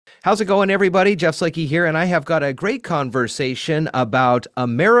How's it going, everybody? Jeff Slikey here, and I have got a great conversation about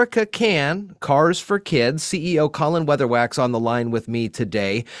America Can, Cars for Kids. CEO Colin Weatherwax on the line with me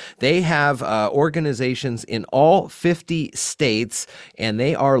today. They have organizations in all 50 states, and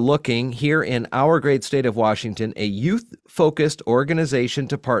they are looking here in our great state of Washington, a youth-focused organization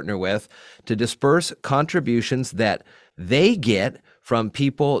to partner with to disperse contributions that they get from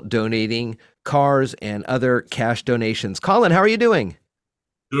people donating cars and other cash donations. Colin, how are you doing?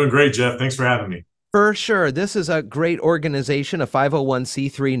 Doing great, Jeff. Thanks for having me. For sure. This is a great organization, a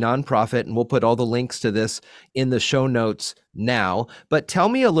 501c3 nonprofit, and we'll put all the links to this in the show notes now. But tell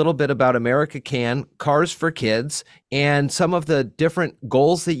me a little bit about America Can, Cars for Kids, and some of the different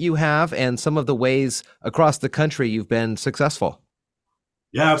goals that you have and some of the ways across the country you've been successful.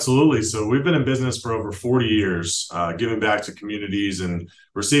 Yeah, absolutely. So we've been in business for over 40 years, giving back to communities and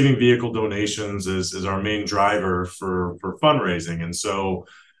receiving vehicle donations is our main driver for fundraising. And so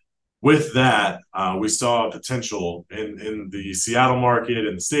with that, we saw a potential in the Seattle market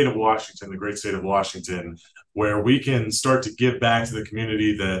and the state of Washington, the great state of Washington, where we can start to give back to the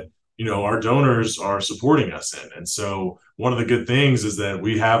community that our donors are supporting us in. And so one of the good things is that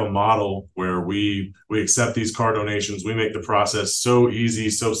we have a model where we accept these car donations. We make the process so easy,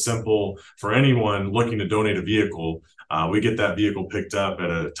 so simple for anyone looking to donate a vehicle. We get that vehicle picked up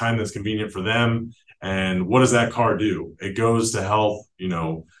at a time that's convenient for them. And what does that car do? It goes to help,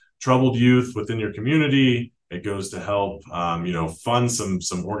 troubled youth within your community. It goes to help, fund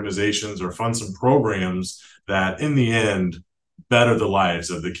some organizations or fund some programs that, in the end, better the lives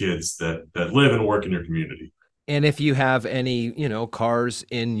of the kids that live and work in your community. And if you have any, cars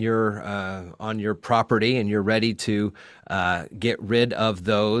in your on your property and you're ready to get rid of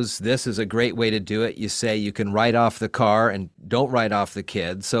those, this is a great way to do it. You say you can write off the car and don't write off the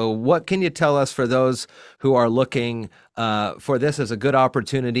kid. So what can you tell us for those who are looking for this as a good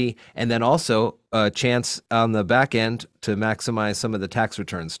opportunity and then also a chance on the back end to maximize some of the tax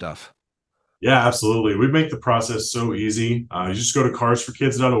return stuff? Yeah, absolutely. We make the process so easy. You just go to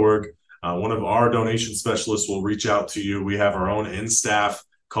carsforkids.org. One of our donation specialists will reach out to you. We have our own in-staff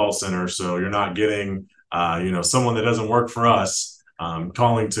call center, so you're not getting, someone that doesn't work for us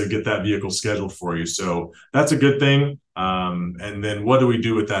calling to get that vehicle scheduled for you. So that's a good thing. And then what do we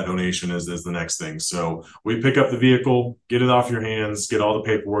do with that donation is the next thing. So we pick up the vehicle, get it off your hands, get all the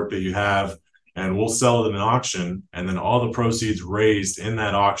paperwork that you have, and we'll sell it in an auction. And then all the proceeds raised in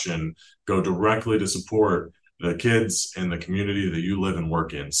that auction go directly to support the kids in the community that you live and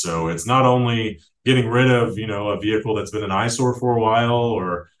work in. So it's not only getting rid of, a vehicle that's been an eyesore for a while,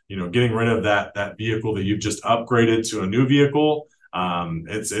 or, getting rid of that vehicle that you've just upgraded to a new vehicle.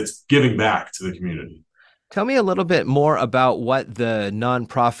 It's giving back to the community. Tell me a little bit more about what the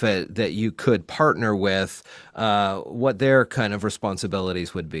nonprofit that you could partner with, what their kind of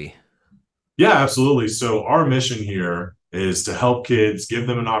responsibilities would be. Yeah, absolutely. So our mission here is to help kids, give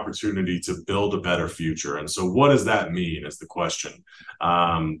them an opportunity to build a better future. And so what does that mean is the question.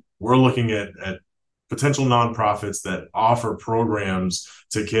 We're looking at potential nonprofits that offer programs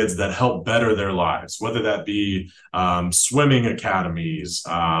to kids that help better their lives, whether that be swimming academies,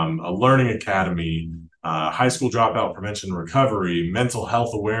 a learning academy, high school dropout prevention and recovery, mental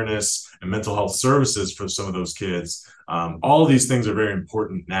health awareness, and mental health services for some of those kids. All of these things are very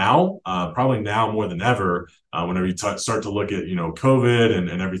important now, probably now more than ever, whenever you start to look at, COVID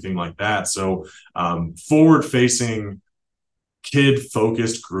and everything like that. So forward-facing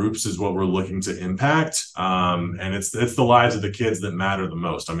kid-focused groups is what we're looking to impact. And it's the lives of the kids that matter the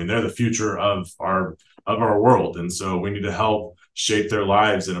most. I mean, they're the future of our world. And so we need to help shape their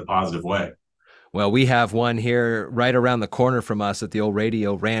lives in a positive way. Well, we have one here right around the corner from us at the old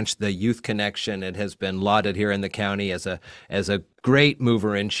radio ranch, the Youth Connection. It has been lauded here in the county as a great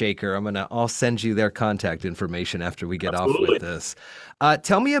mover and shaker. I'll send you their contact information after we get off with Absolutely. this.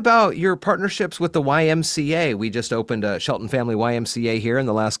 Tell me about your partnerships with the YMCA. We just opened a Shelton Family YMCA here in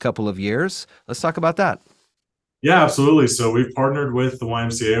the last couple of years. Let's talk about that. Yeah, absolutely. So we've partnered with the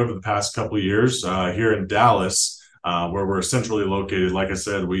YMCA over the past couple of years here in Dallas, where we're centrally located. Like I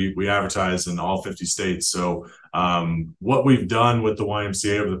said, we advertise in all 50 states. So what we've done with the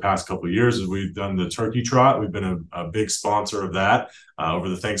YMCA over the past couple of years is we've done the Turkey Trot. We've been a big sponsor of that. Over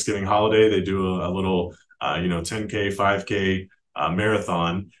the Thanksgiving holiday, they do a little 10K, 5K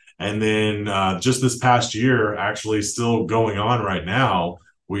marathon. And then just this past year, actually still going on right now,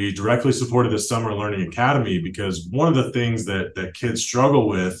 we directly supported the Summer Learning Academy, because one of the things that kids struggle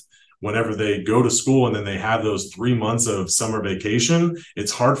with whenever they go to school and then they have those 3 months of summer vacation,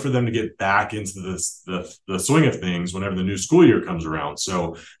 it's hard for them to get back into the swing of things whenever the new school year comes around.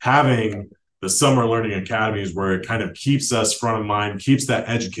 So having the summer learning academies where it kind of keeps us front of mind, keeps that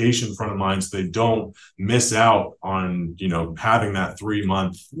education front of mind, so they don't miss out on having that 3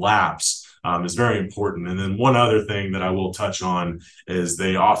 month lapse. Is very important. And then one other thing that I will touch on is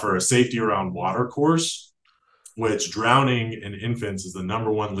they offer a safety around water course, which drowning in infants is the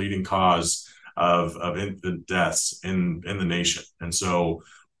number one leading cause of infant deaths in the nation. And so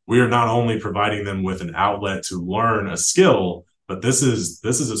we are not only providing them with an outlet to learn a skill, but this is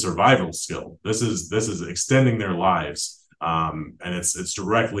a survival skill. This is extending their lives, and it's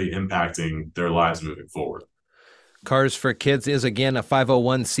directly impacting their lives moving forward. Cars for Kids is again a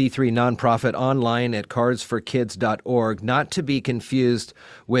 501c3 nonprofit online at carsforkids.org, not to be confused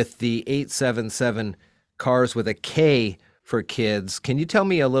with the 877 Cars with a K for Kids. Can you tell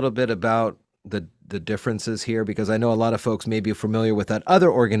me a little bit about the differences here? Because I know a lot of folks may be familiar with that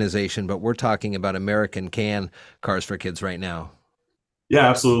other organization, but we're talking about American Can Cars for Kids right now. Yeah,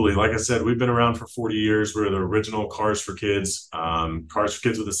 absolutely. Like I said, we've been around for 40 years. We're the original Cars for Kids, Cars for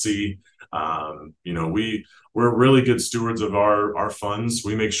Kids with a C. We're really good stewards of our funds.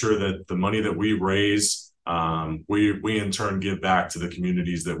 We make sure that the money that we raise, we in turn give back to the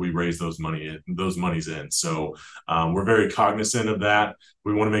communities that we raise those monies in. So we're very cognizant of that.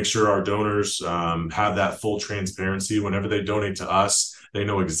 We want to make sure our donors have that full transparency. Whenever they donate to us, they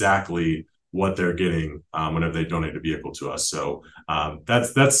know exactly what they're getting whenever they donate a vehicle to us. So I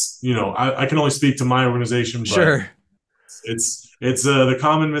can only speak to my organization, but Sure. it's the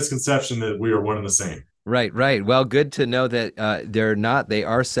common misconception that we are one and the same. Right, right. Well, good to know that they're not. They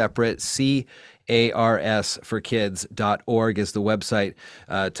are separate. Carsforkids.org is the website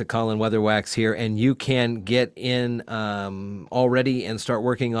to Colin Weatherwax here. And you can get in already and start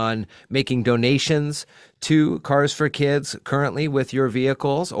working on making donations to Cars for Kids currently with your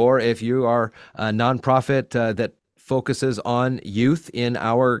vehicles. Or if you are a nonprofit that focuses on youth in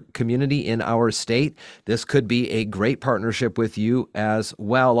our community, in our state, this could be a great partnership with you as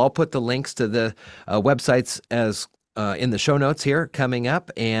well. I'll put the links to the websites as in the show notes here coming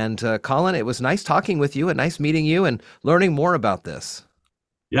up. And Colin, it was nice talking with you and nice meeting you and learning more about this.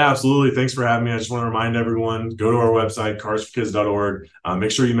 Yeah, absolutely. Thanks for having me. I just want to remind everyone, go to our website, carsforkids.org.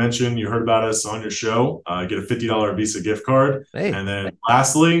 Make sure you mention you heard about us on your show. Get a $50 Visa gift card. Hey, And then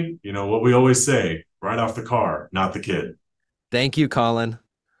lastly, what we always say, right off the car, not the kid. thank you, Colin.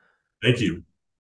 Thank you.